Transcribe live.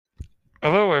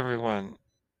Hello, everyone.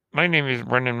 My name is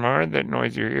Brendan Marr. That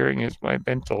noise you're hearing is my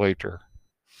ventilator.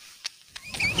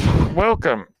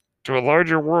 Welcome to a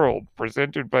larger world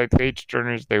presented by Page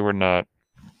Turners They Were Not,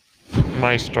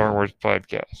 my Star Wars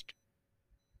podcast.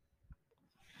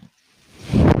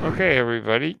 Okay,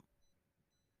 everybody,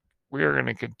 we are going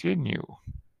to continue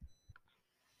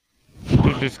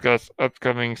to discuss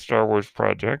upcoming Star Wars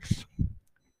projects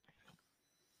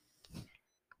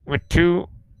with two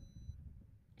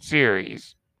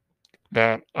series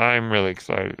that I'm really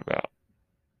excited about.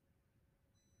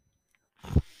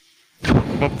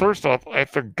 But first off, I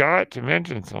forgot to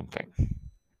mention something,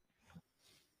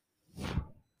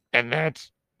 and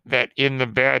that's that in the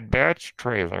Bad Batch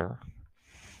trailer,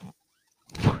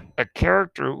 a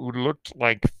character who looked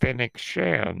like Fennec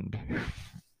Shand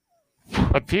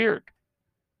appeared.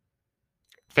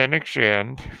 Fennec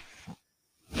Shand,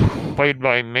 played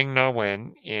by Ming-Na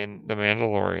Wen in The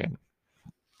Mandalorian,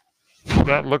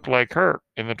 that looked like her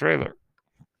in the trailer.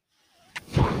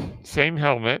 Same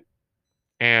helmet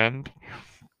and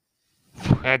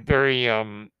had very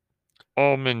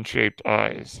almond-shaped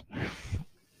eyes.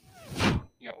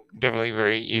 Definitely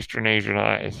very Eastern Asian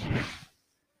eyes.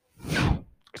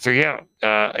 So yeah,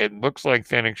 it looks like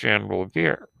Fennec Shand will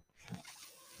appear.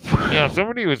 Now,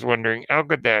 somebody was wondering, how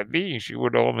could that be? She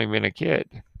would have only been a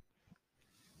kid.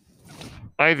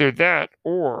 Either that,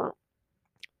 or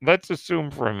let's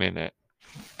assume for a minute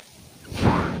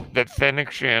that Fennec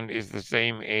Shand is the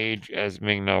same age as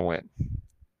Ming-Na Wen.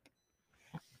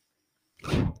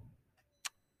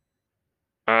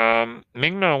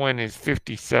 Ming-Na Wen is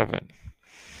 57.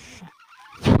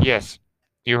 Yes,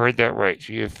 you heard that right.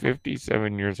 She is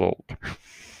 57 years old.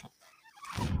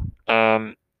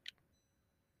 Um,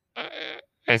 uh,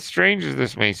 as strange as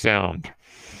this may sound,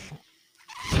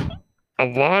 a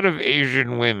lot of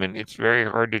Asian women, it's very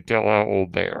hard to tell how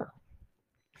old they are.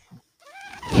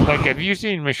 Like, have you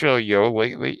seen Michelle Yeoh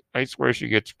lately? I swear she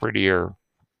gets prettier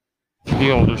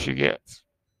the older she gets.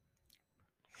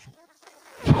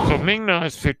 So Ming-Na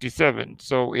is 57,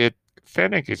 so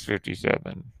Fennec is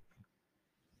 57.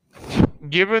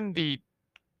 Given the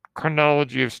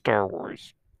chronology of Star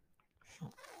Wars,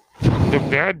 the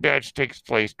Bad Batch takes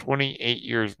place 28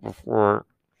 years before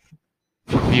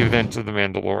the events of The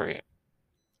Mandalorian,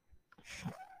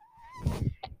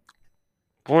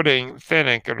 putting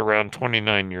Fennec at around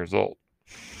 29 years old.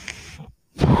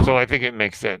 So I think it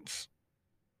makes sense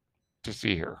to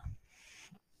see her.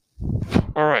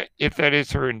 All right, if that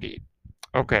is her indeed.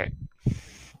 Okay,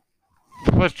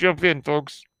 let's jump in,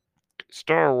 folks.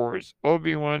 Star Wars,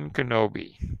 Obi-Wan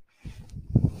Kenobi.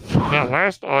 Now,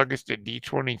 last August at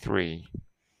D23,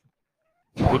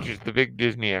 which is the big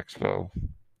Disney Expo,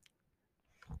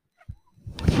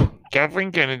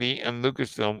 Kathleen Kennedy and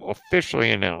Lucasfilm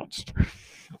officially announced,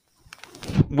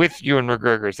 with Ewan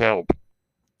McGregor's help,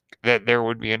 that there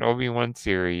would be an Obi-Wan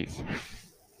series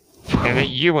and that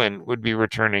Ewan would be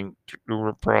returning to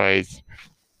reprise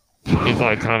his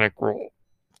iconic role,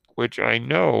 which I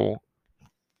know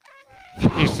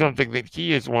is something that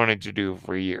he has wanted to do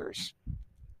for years.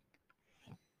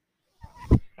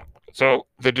 So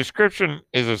the description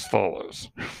is as follows.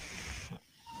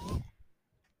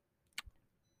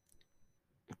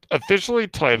 Officially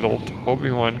titled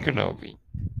Obi-Wan Kenobi,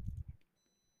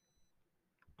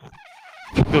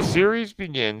 the series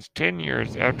begins 10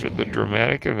 years after the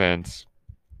dramatic events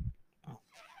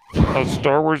of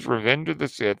Star Wars Revenge of the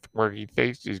Sith, where he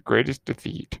faced his greatest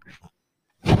defeat,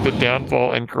 the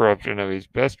downfall and corruption of his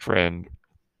best friend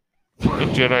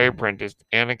and Jedi apprentice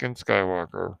Anakin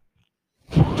Skywalker,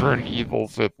 turned evil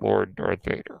Sith Lord Darth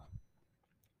Vader.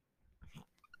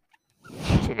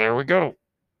 So there we go.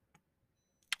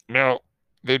 Now,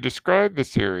 they describe the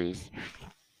series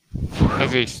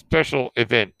as a special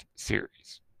event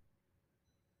series.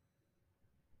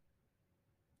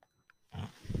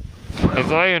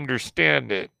 As I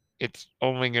understand it, it's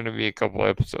only going to be a couple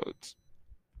episodes.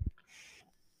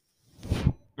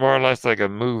 More or less like a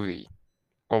movie,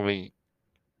 only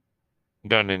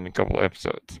done in a couple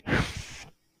episodes.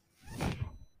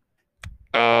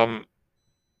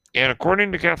 And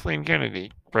according to Kathleen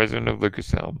Kennedy, president of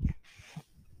Lucasfilm,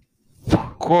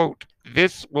 quote,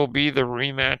 this will be the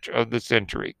rematch of the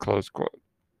century, close quote.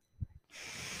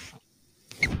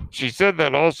 She said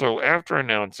that also after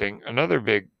announcing another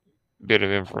big bit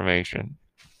of information,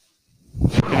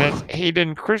 and that's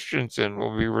Hayden Christensen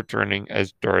will be returning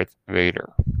as Darth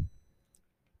Vader.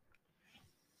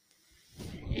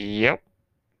 Yep.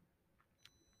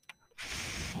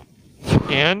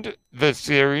 And the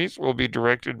series will be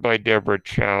directed by Deborah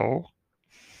Chow,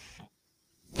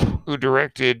 who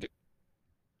directed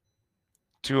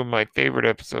two of my favorite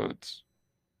episodes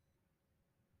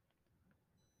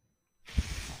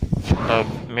of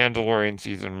Mandalorian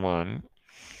Season 1,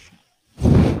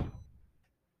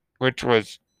 which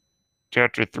was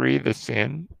Chapter 3, The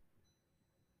Sin,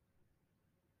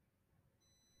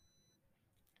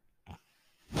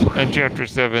 and Chapter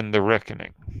 7, The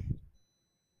Reckoning,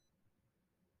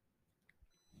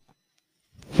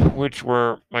 which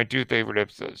were my two favorite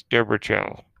episodes. Deborah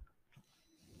Chow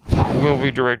will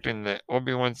be directing the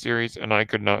Obi-Wan series, and I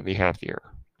could not be happier.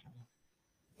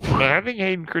 Now, having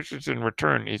Hayden Christensen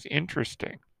return is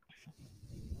interesting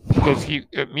because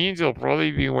it means he'll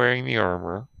probably be wearing the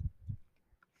armor,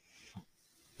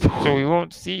 so we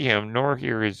won't see him nor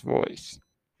hear his voice.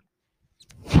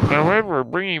 However,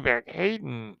 bringing back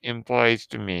Hayden implies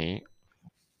to me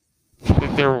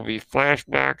that there will be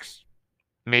flashbacks,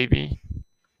 maybe,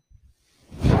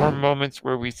 or moments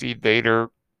where we see Vader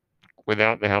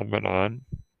without the helmet on.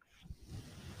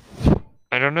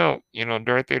 I don't know.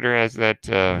 Darth Vader has that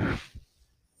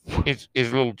his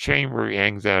little chamber he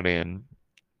hangs out in.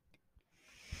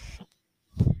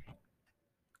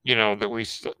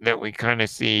 That we kind of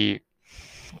see,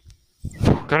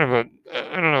 kind of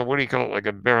I don't know, what do you call it, like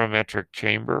a barometric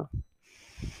chamber.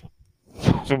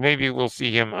 So maybe we'll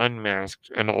see him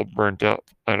unmasked and all burnt up.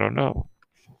 I don't know.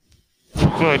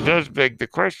 So it does beg the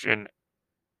question: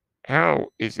 how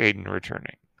is Aiden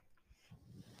returning?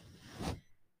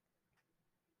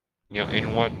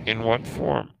 In what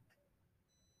form?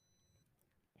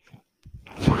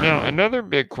 Now, another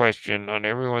big question on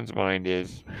everyone's mind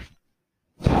is,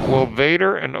 will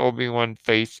Vader and Obi-Wan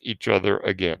face each other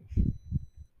again?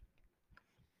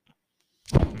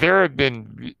 There have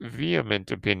been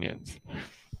vehement opinions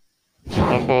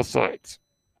on both sides.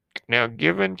 Now,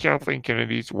 given Kathleen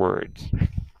Kennedy's words,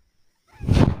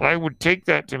 I would take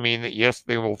that to mean that yes,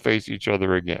 they will face each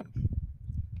other again.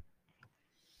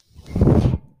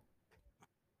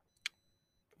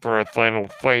 For a final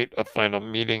fight, a final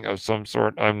meeting of some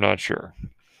sort, I'm not sure.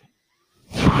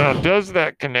 Now, does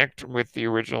that connect with the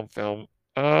original film?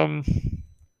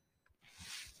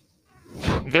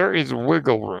 There is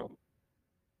wiggle room.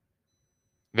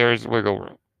 There is wiggle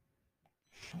room.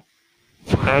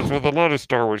 As with a lot of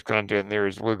Star Wars content, there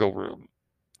is wiggle room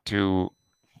to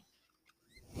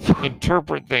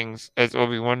interpret things, as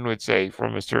Obi-Wan would say,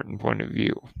 from a certain point of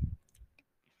view.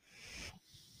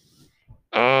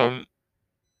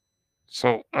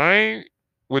 So I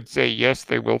would say yes,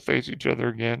 they will face each other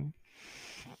again.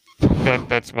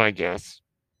 That's my guess.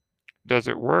 Does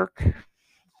it work?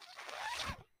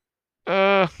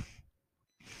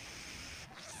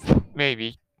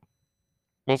 Maybe.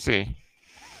 We'll see.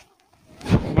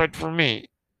 But for me,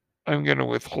 I'm going to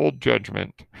withhold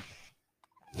judgment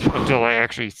until I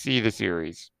actually see the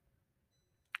series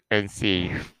and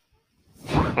see.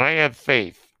 I have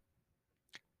faith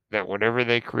that whatever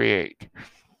they create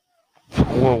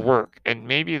will work, and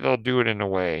maybe they'll do it in a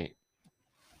way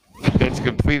that's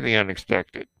completely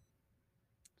unexpected.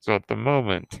 So at the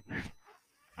moment,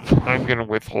 I'm going to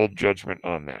withhold judgment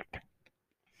on that.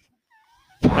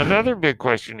 Another big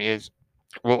question is,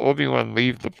 will Obi-Wan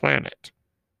leave the planet?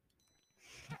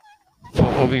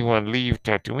 Will Obi-Wan leave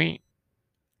Tatooine?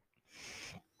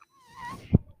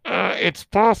 It's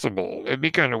possible. It'd be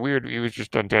kind of weird if he was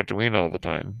just on Tatooine all the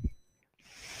time.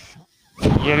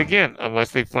 Yet again,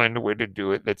 unless they find a way to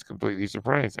do it that's completely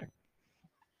surprising.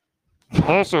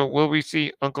 Also, will we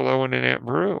see Uncle Owen and Aunt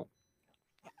Beru?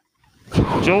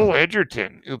 Joel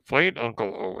Edgerton, who played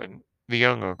Uncle Owen, the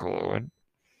young Uncle Owen,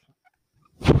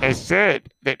 has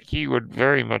said that he would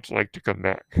very much like to come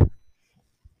back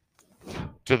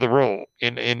to the role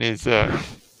in his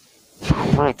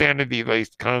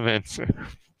profanity-laced comments.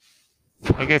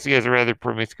 I guess he has a rather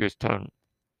promiscuous tongue.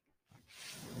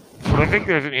 But I think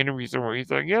there's an interview somewhere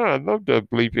he's like, yeah, I'd love to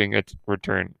bleeping at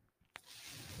return.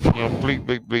 Bleep,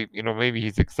 bleep, bleep. Maybe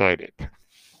he's excited.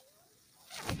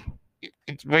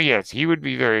 But yes, he would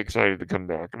be very excited to come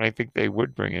back, and I think they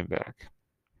would bring him back.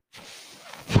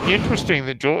 Interesting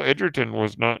that Joel Edgerton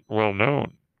was not well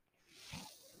known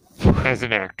as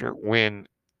an actor when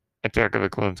Attack of the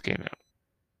Clones came out.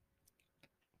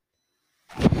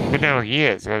 But now he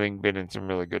is, having been in some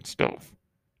really good stuff.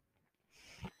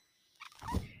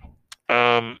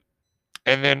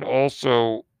 And then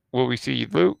also, will we see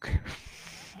Luke?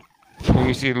 Will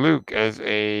we see Luke as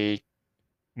a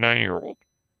 9-year-old?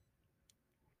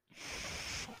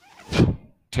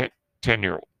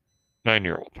 10-year-old.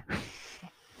 9-year-old.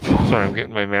 Sorry, I'm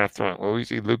getting my math wrong. Will we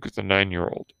see Luke as a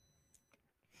 9-year-old?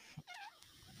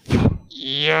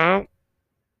 Yeah.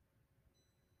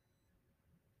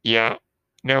 Yeah.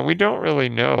 Now, we don't really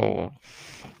know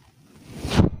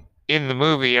in the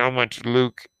movie how much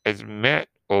Luke has met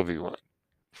Obi-Wan.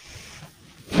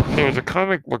 there was a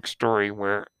comic book story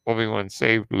where Obi-Wan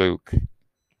saved Luke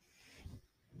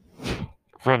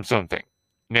from something.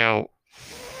 Now,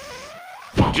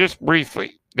 just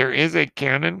briefly, there is a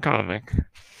canon comic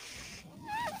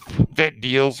that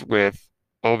deals with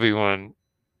Obi-Wan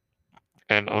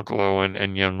and Uncle Owen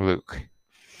and young Luke.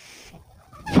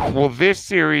 Will this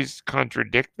series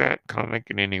contradict that comic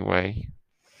in any way?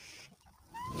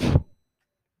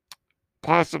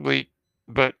 Possibly,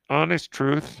 but honest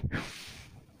truth,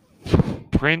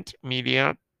 print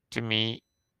media to me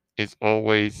is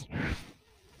always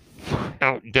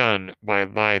outdone by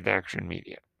live action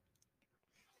media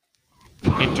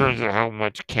in terms of how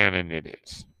much canon it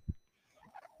is.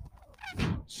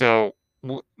 So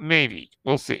maybe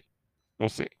we'll see. We'll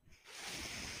see.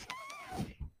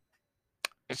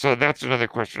 So that's another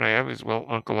question I have is, will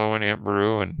Uncle Owen, Aunt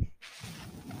Beru, and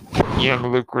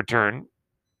young Luke return?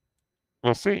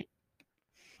 We'll see.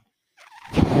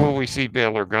 Will we see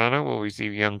Bail Organa? Will we see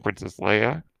young Princess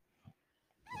Leia?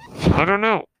 I don't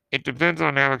know. It depends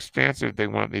on how expansive they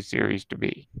want this series to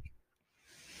be.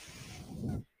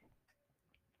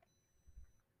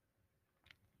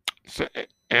 So,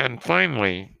 and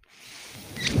finally,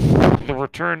 the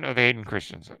return of Hayden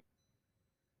Christensen.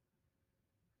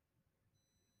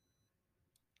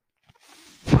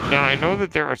 Now, I know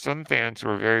that there are some fans who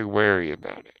are very wary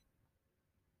about it.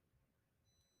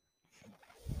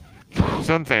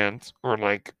 Some fans were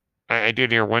like, I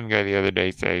did hear one guy the other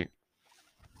day say,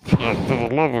 for the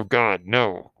love of God,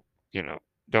 no,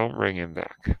 don't bring him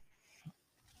back.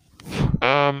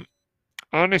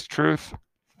 Honest truth,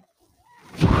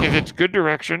 if it's good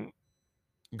direction,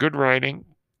 good writing,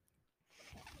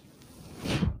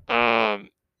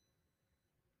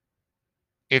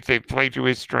 if they play to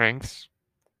his strengths,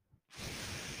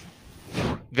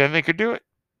 then they could do it.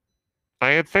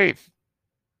 I had faith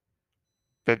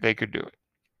that they could do it.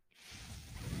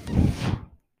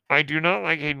 I do not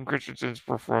like Hayden Christensen's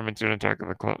performance in Attack of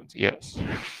the Clones. Yes.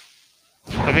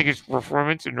 I think his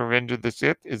performance in Revenge of the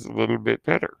Sith is a little bit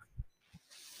better.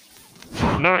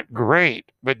 Not great,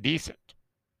 but decent.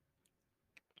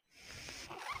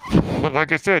 But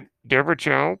like I said, Deborah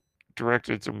Chow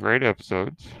directed some great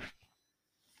episodes.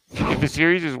 If the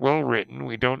series is well written,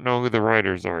 we don't know who the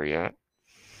writers are yet,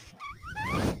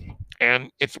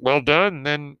 and it's well done,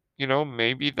 then,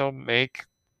 maybe they'll make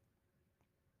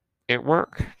it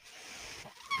work.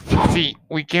 See,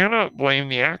 we cannot blame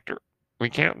the actor. We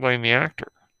can't blame the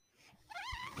actor.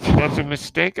 That's a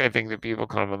mistake I think that people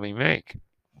commonly make.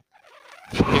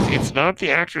 It's not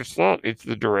the actor's fault. It's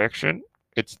the direction.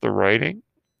 It's the writing.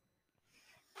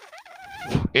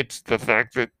 It's the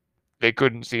fact that they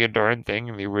couldn't see a darn thing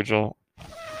in the original,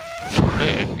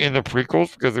 in the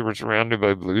prequels, because they were surrounded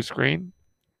by blue screen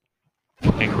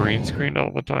and green screen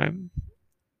all the time.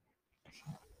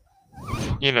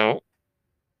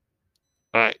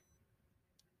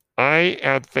 I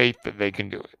have faith that they can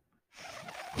do it.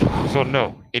 So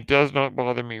no, it does not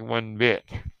bother me one bit.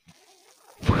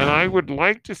 And I would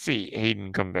like to see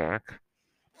Hayden come back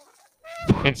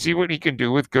and see what he can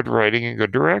do with good writing and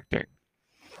good directing.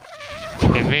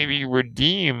 And maybe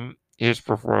redeem his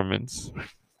performance,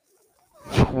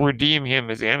 redeem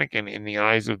him as Anakin in the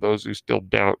eyes of those who still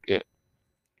doubt it.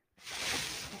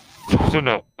 So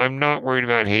no, I'm not worried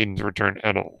about Hayden's return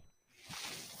at all.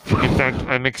 In fact,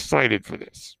 I'm excited for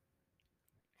this.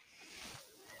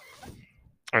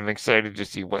 I'm excited to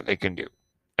see what they can do.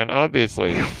 And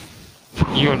obviously,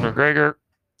 Ewan McGregor,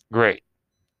 great.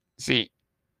 See,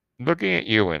 looking at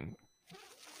Ewan,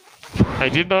 I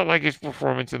did not like his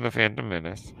performance in The Phantom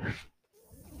Menace.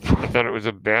 I thought it was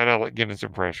a bad Alec Guinness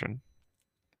impression.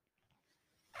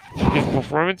 His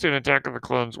performance in Attack of the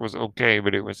Clones was okay,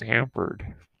 but it was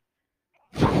hampered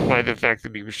by the fact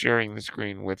that he was sharing the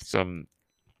screen with some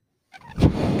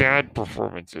bad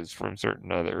performances from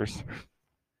certain others.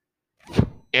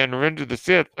 And Revenge of the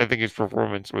Sith, I think his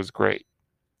performance was great.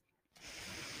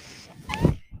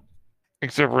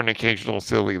 Except for an occasional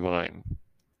silly line.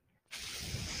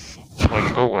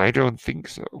 Like, oh, I don't think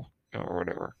so. Or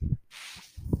whatever.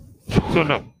 So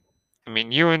no. I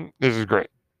mean, Ewan, this is great.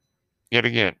 Yet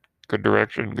again, good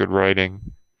direction, good writing.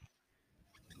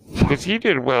 Because he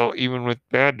did well even with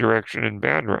bad direction and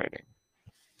bad writing.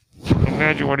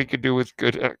 Imagine what he could do with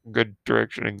good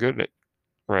direction and good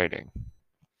writing.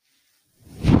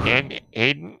 And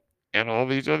Hayden and all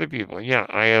these other people. Yeah,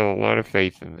 I have a lot of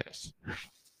faith in this.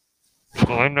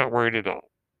 So I'm not worried at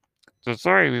all. So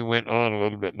sorry we went on a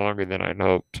little bit longer than I'd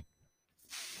hoped.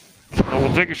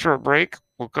 We'll take a short break.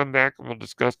 We'll come back and we'll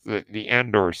discuss the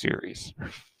Andor series.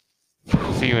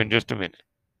 See you in just a minute.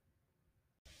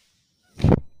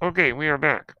 Okay, we are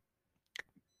back.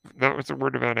 That was the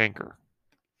word about Anchor.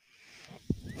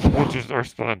 which is our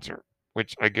sponsor,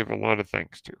 which I give a lot of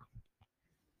thanks to.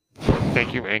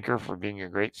 Thank you, Anchor, for being a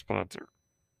great sponsor.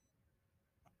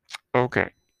 Okay.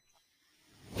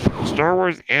 Star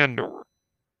Wars Andor.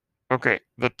 Okay,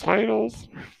 the titles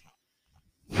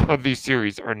of these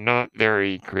series are not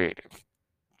very creative.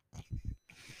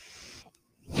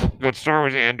 But Star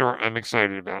Wars Andor, I'm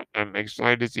excited about. I'm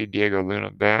excited to see Diego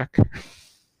Luna back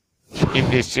in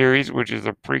this series, which is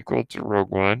a prequel to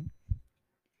Rogue One.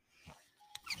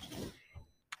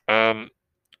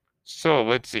 So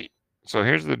let's see. So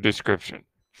here's the description.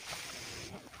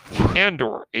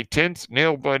 Andor, a tense,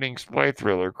 nail-biting spy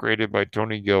thriller created by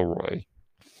Tony Gilroy,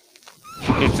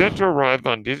 is set to arrive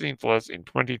on Disney Plus in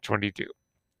 2022.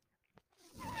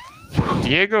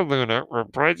 Diego Luna,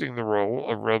 reprising the role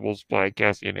of Rebel spy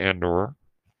Cassian Andor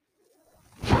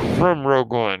from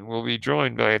Rogue One, will be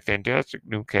joined by a fantastic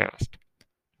new cast.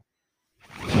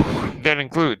 That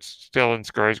includes Stellan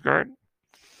Skarsgård,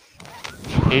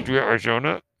 Adria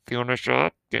Arjona, Fiona Shaw,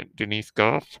 Denise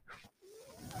Goff,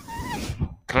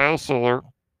 Kyle Soller,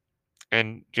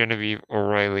 and Genevieve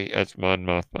O'Reilly as Mon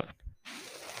Mothma.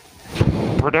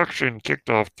 Production kicked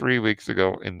off 3 weeks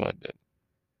ago in London.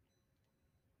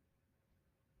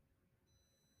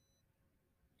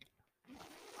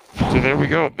 So there we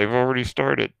go. They've already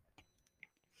started.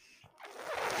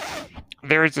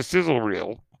 There is a sizzle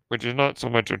reel, which is not so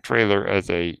much a trailer as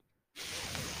a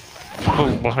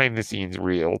behind the scenes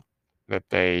reel that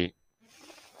they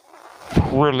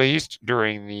released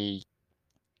during the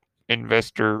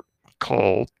investor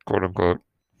call, quote unquote,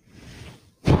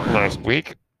 last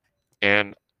week.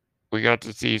 And we got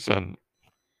to see some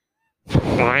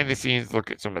behind the scenes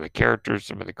look at some of the characters,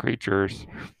 some of the creatures.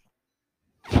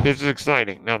 This is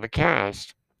exciting. Now, the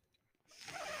cast,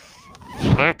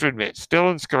 I have to admit,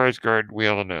 Stellan Skarsgård, we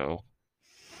all know.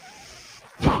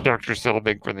 Dr.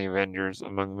 Selvig from the Avengers,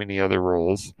 among many other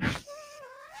roles.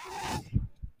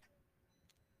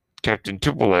 Captain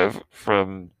Tupolev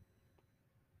from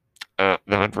The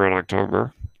Hunt for Red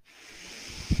October.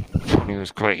 He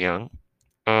was quite young.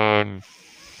 And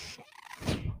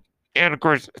of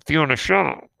course, Fiona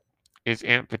Shaw is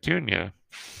Aunt Petunia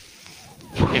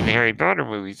in the Harry Potter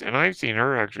movies, and I've seen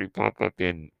her actually pop up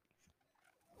in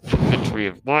The Tree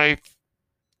of Life,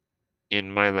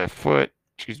 in My Left Foot.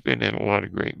 She's been in a lot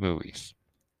of great movies.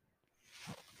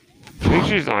 I think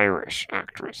she's an Irish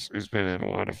actress who's been in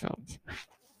a lot of films.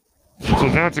 So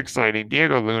that's exciting.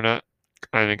 Diego Luna,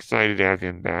 I'm excited to have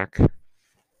him back.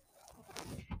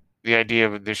 The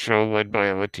idea of the show led by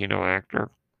a Latino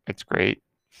actor, that's great.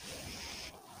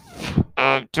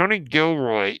 Tony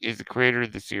Gilroy is the creator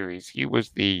of the series. He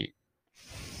was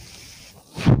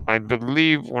I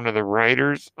believe, one of the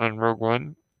writers on Rogue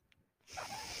One.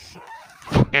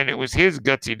 And it was his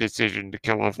gutsy decision to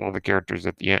kill off all the characters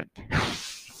at the end.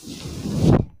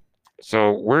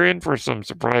 So we're in for some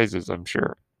surprises, I'm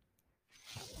sure.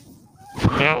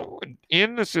 Now,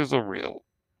 in the sizzle reel,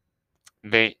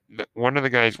 one of the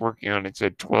guys working on it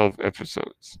said 12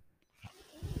 episodes.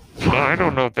 Now, I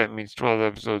don't know if that means 12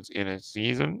 episodes in a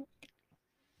season.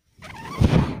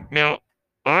 Now,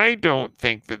 I don't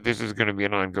think that this is going to be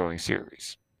an ongoing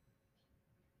series.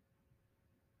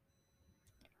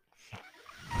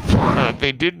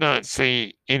 They did not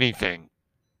say anything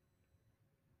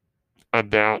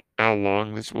about how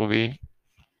long this will be.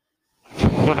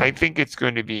 But I think it's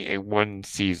going to be a one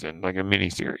season, like a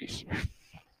miniseries.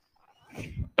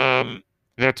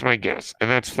 That's my guess, and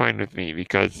that's fine with me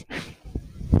because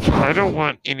I don't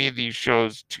want any of these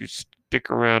shows to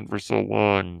stick around for so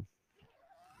long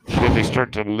that they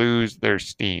start to lose their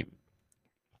steam.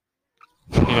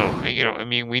 I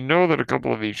mean, we know that a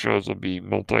couple of these shows will be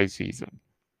multi-season,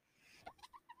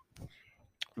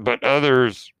 but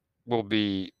others will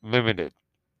be limited,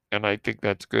 and I think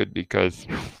that's good because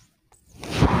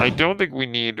I don't think we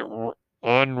need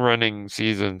on-running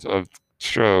seasons of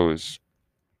shows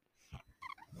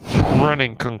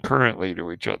running concurrently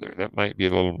to each other. That might be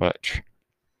a little much.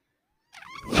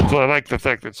 So I like the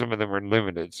fact that some of them are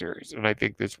limited series, and I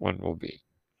think this one will be.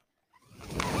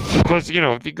 Plus,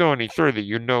 if you go any further,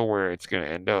 you know where it's going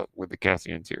to end up with the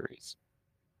Cassian series.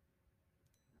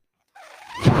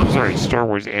 Sorry, Star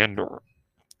Wars Andor,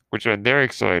 which I'm very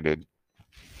excited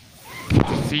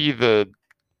to see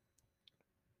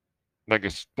like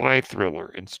a spy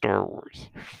thriller in Star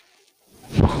Wars.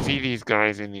 To see these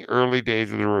guys in the early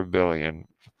days of the rebellion,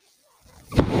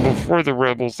 before the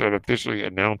rebels had officially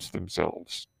announced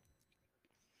themselves,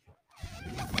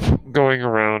 going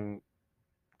around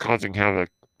causing havoc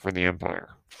for the Empire.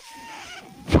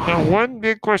 Now, one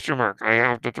big question mark I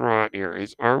have to throw out here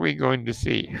is, are we going to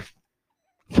see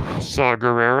Saw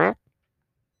Gerrera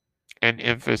and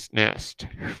Enfys Nest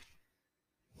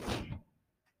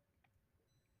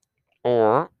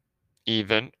Or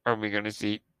even, are we going to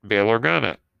see Bail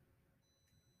Organa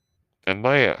and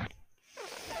Leia,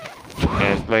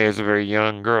 as Leia's a very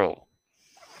young girl?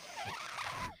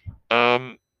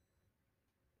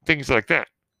 Things like that.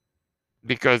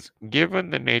 Because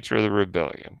given the nature of the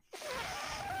rebellion,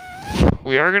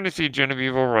 we are going to see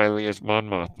Genevieve O'Reilly as Mon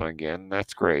Mothma again.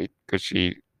 That's great because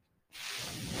she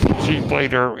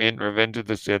played her in Revenge of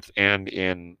the Sith and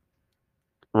in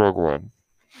Rogue One,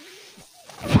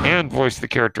 and voiced the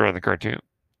character on the cartoon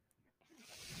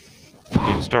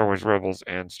in Star Wars Rebels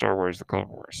and Star Wars: The Clone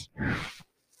Wars.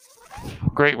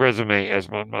 Great resume as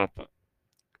Mon Mothma,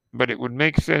 but it would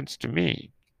make sense to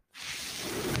me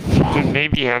to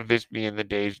maybe have this be in the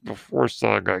days before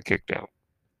Saw got kicked out.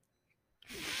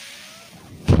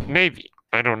 Maybe,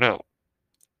 I don't know.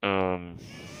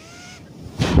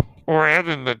 Or have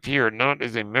him appear not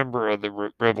as a member of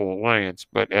the Rebel Alliance,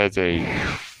 but as a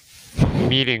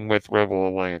meeting with Rebel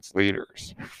Alliance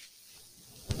leaders.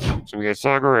 So we got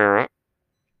Saw Gerrera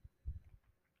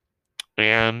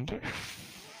and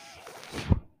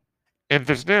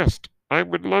Enfys Nest. I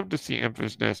would love to see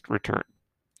Enfys Nest return,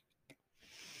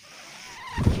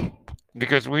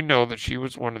 because we know that she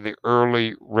was one of the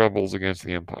early rebels against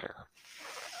the Empire.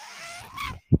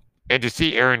 And to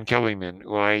see Erin Kellyman,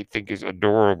 who I think is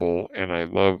adorable, and I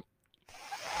love.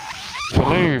 Well,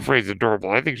 let me rephrase adorable.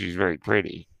 I think she's very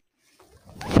pretty.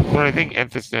 But I think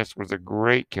Enfys Nest was a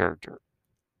great character.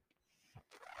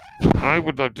 I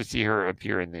would love to see her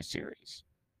appear in this series.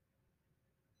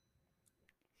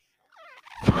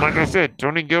 Like I said,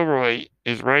 Tony Gilroy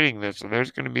is writing this, so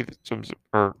there's going to be some.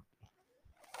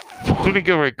 Tony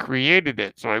Gilroy created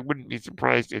it, so I wouldn't be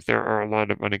surprised if there are a lot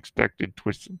of unexpected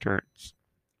twists and turns.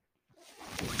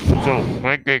 So,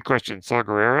 my great question: Saw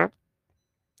Gerrera,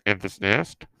 Enfys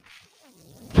Nest,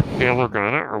 Bail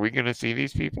Organa. Are we going to see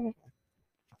these people?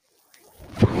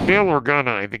 Bail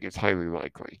Organa, I think, is highly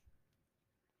likely.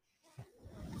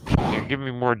 Give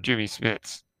me more Jimmy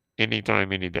Smits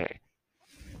anytime, any day.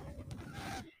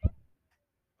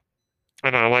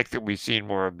 And I like that we've seen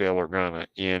more of Bail Organa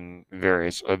in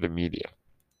various other media.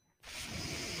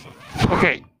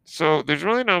 Okay, so there's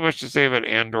really not much to say about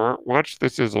Andor. Watch the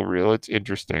sizzle reel. It's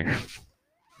interesting.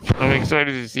 I'm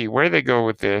excited to see where they go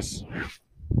with this.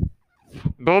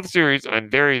 Both series I'm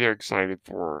very, very excited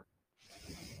for.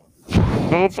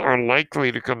 Both are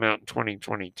likely to come out in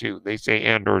 2022. They say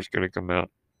Andor is going to come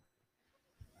out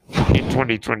in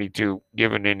 2022,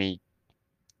 given any,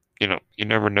 you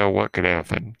never know what could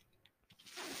happen.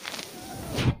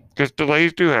 Because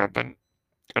delays do happen.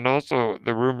 And also,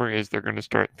 the rumor is they're going to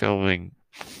start filming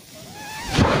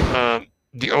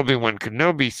the Obi-Wan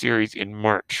Kenobi series in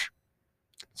March.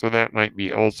 So that might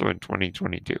be also in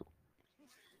 2022.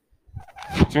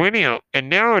 So anyhow, and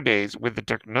nowadays, with the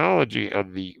technology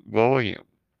of the volume,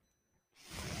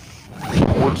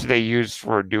 which they use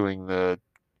for doing the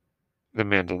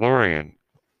Mandalorian,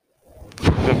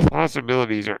 the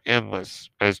possibilities are endless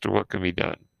as to what can be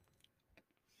done.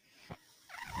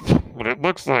 But it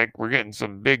looks like we're getting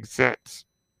some big sets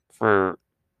for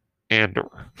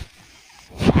Andor.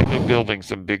 And they're building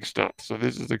some big stuff. So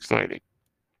this is exciting.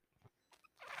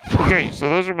 Okay, so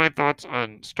those are my thoughts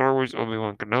on Star Wars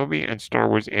Obi-Wan Kenobi and Star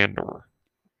Wars Andor.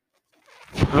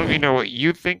 Let me know what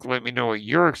you think. Let me know what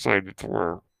you're excited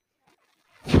for.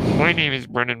 My name is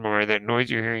Brendan Moore. That noise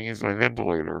you're hearing is my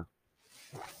ventilator.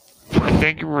 And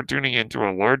thank you for tuning in to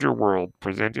A Larger World,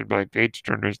 presented by Page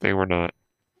Turners They Were Not.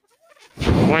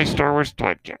 My Star Wars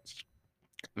podcast.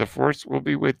 The Force will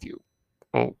be with you,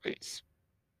 always.